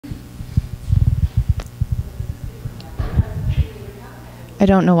I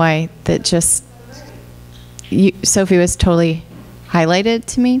don't know why, that just, Sophie was totally highlighted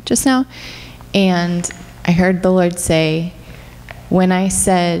to me just now. And I heard the Lord say, when I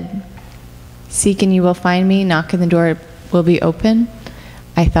said, seek and you will find me, knock and the door will be open,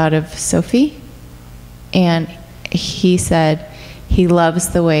 I thought of Sophie. And he said, he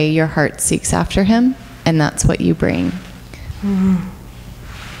loves the way your heart seeks after him, and that's what you bring. Mm.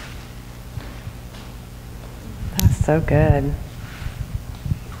 That's so good.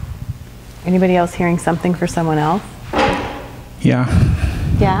 Anybody else hearing something for someone else? Yeah.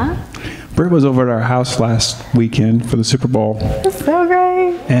 Yeah? Britt was over at our house last weekend for the Super Bowl. That's so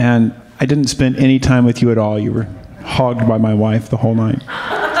great. And I didn't spend any time with you at all. You were hogged by my wife the whole night.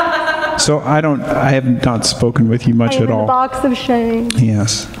 So I have not spoken with you much at all. The box of shame.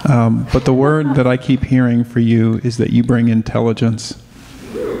 Yes. But the word that I keep hearing for you is that you bring intelligence.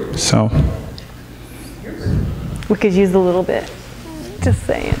 So. We could use a little bit. Just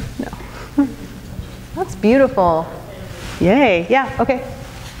saying. No. That's beautiful. Yay. Yeah, okay.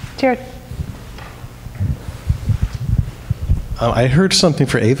 Jared. I heard something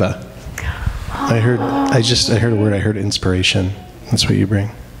for Ava. I heard a word. I heard inspiration. That's what you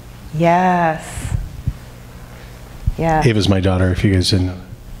bring. Yes. Yeah. Ava's my daughter, if you guys didn't know.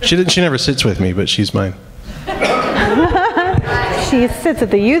 She never sits with me, but she's mine. She sits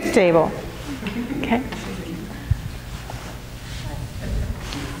at the youth table. Okay.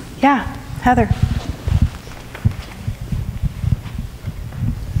 Yeah, Heather.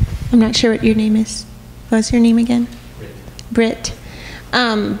 I'm not sure what your name is. What's your name again? Britt.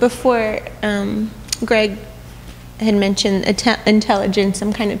 Before Greg had mentioned intelligence,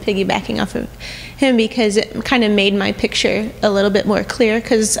 I'm kind of piggybacking off of him because it kind of made my picture a little bit more clear,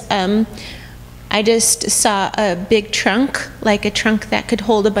 because I just saw a big trunk, like a trunk that could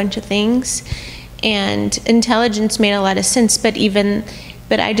hold a bunch of things, and intelligence made a lot of sense, but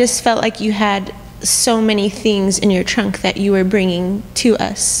I just felt like you had so many things in your trunk that you were bringing to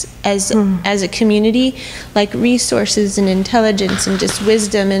us as a community, like resources and intelligence and just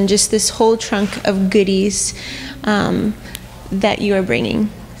wisdom and just this whole trunk of goodies that you are bringing.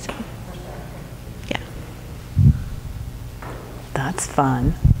 So, yeah. That's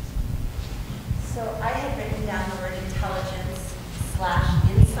fun. So I had written down the word intelligence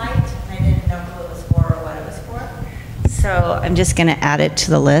 / insight, and I didn't know who it was for or what it was for. So I'm just going to add it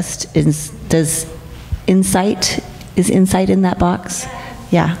to the list. Is insight in that box?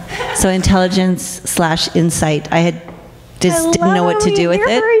 Yeah. So intelligence / insight. I had just didn't know what to do with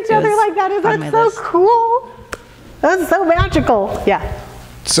it. Each other like that. That's so cool. That's so magical. Yeah.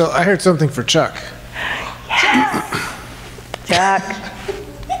 So I heard something for Chuck. Yes. Chuck.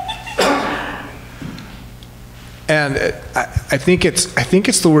 And I think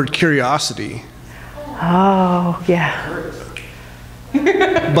it's the word curiosity. Oh, yeah.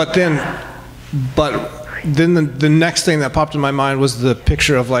 But then the next thing that popped in my mind was the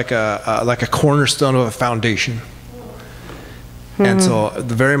picture of like a cornerstone of a foundation. And so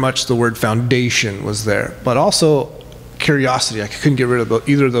very much the word foundation was there, but also curiosity. I couldn't get rid of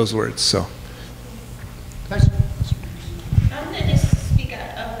either of those words. So. I'm going to just speak of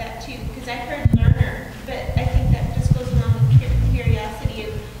that too, because I heard learner, but I think that just goes along with curiosity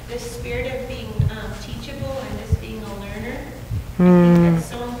and the spirit of being teachable and just being a learner. I think that's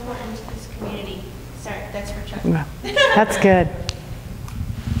so important to this community. Sorry, that's for Chuck. That's good.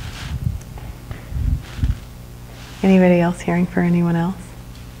 Anybody else hearing for anyone else?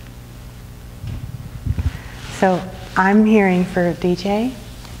 So I'm hearing for DJ,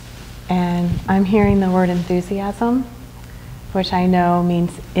 and I'm hearing the word enthusiasm, which I know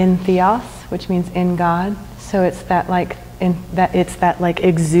means in theos, which means in God. So it's that like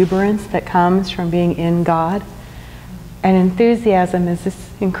exuberance that comes from being in God. And enthusiasm is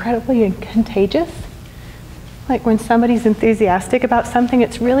this incredibly contagious. Like when somebody's enthusiastic about something,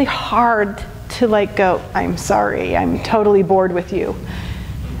 it's really hard to like go, I'm sorry, I'm totally bored with you.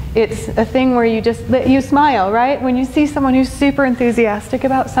 It's a thing where you smile, right? When you see someone who's super enthusiastic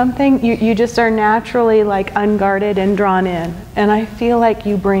about something, you just are naturally like unguarded and drawn in. And I feel like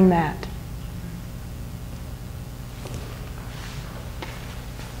you bring that.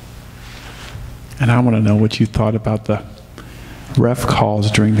 And I want to know what you thought about the ref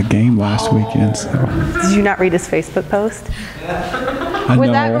calls during the game last weekend. So. Did you not read his Facebook post?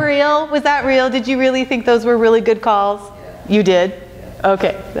 Was that real? Was that real? Did you really think those were really good calls? Yeah. You did? Yeah.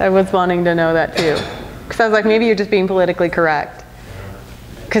 Okay. I was wanting to know that too. Because I was like, maybe you're just being politically correct.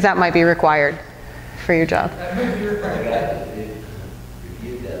 Because that might be required for your job.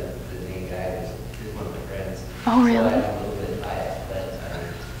 Oh, really?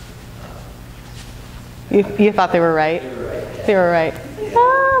 You thought they were right? They were right.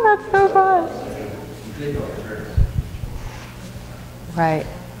 Oh, that's so fun. Right.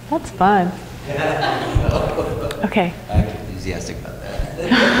 That's fun. Okay. I'm enthusiastic about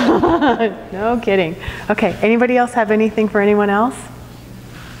that. No kidding. Okay. Anybody else have anything for anyone else?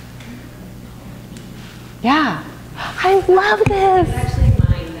 Yeah. I love this.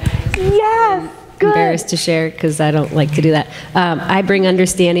 Yes. Good. Embarrassed to share because I don't like to do that. I bring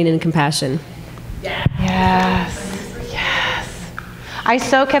understanding and compassion. Yes. Yes. I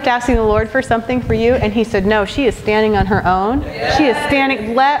so kept asking the Lord for something for you, and he said, no, she is standing on her own. Yes. She is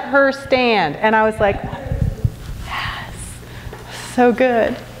standing. Let her stand. And I was like, yes. So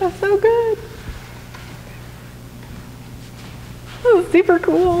good. That's so good. That was super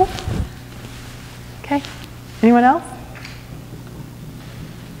cool. Okay. Anyone else?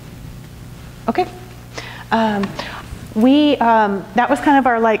 Okay. That was kind of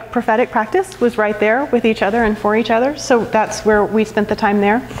our like prophetic practice, was right there with each other and for each other. So that's where we spent the time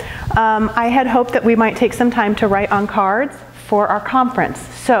there. I had hoped that we might take some time to write on cards for our conference.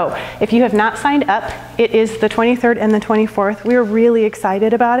 So if you have not signed up, it is the 23rd and the 24th. We're really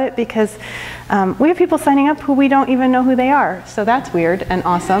excited about it because we have people signing up who we don't even know who they are. So that's weird and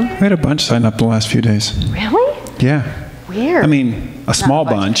awesome. We had a bunch sign up the last few days. Really? Yeah. Weird. I mean, a small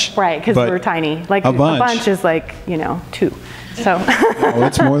bunch. Right, because we're tiny. Like a bunch is like, 2. So. Oh,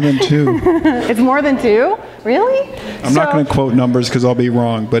 it's more than 2. It's more than 2? Really? I'm not going to quote numbers because I'll be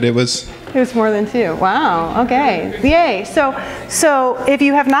wrong, but it was more than 2. Wow. Okay. Yay. So if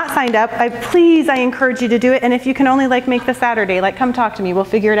you have not signed up, I encourage you to do it. And if you can only make the Saturday, come talk to me. We'll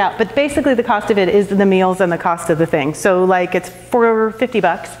figure it out. But basically, the cost of it is the meals and the cost of the thing. So it's for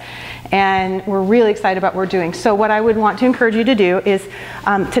 $50. And we're really excited about what we're doing. So what I would want to encourage you to do is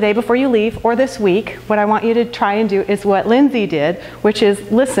today before you leave, or this week, what I want you to try and do is what Lindsay did, which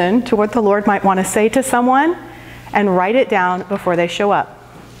is listen to what the Lord might want to say to someone and write it down before they show up.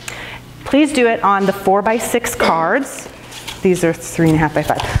 Please do it on the 4x6 cards. These are 3.5 by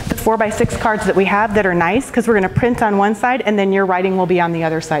 5. The 4x6 cards that we have that are nice, because we're going to print on one side and then your writing will be on the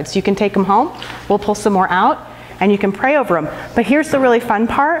other side. So you can take them home. We'll pull some more out. And you can pray over them. But here's the really fun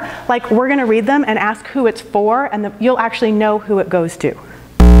part. We're going to read them and ask who it's for, and you'll actually know who it goes to.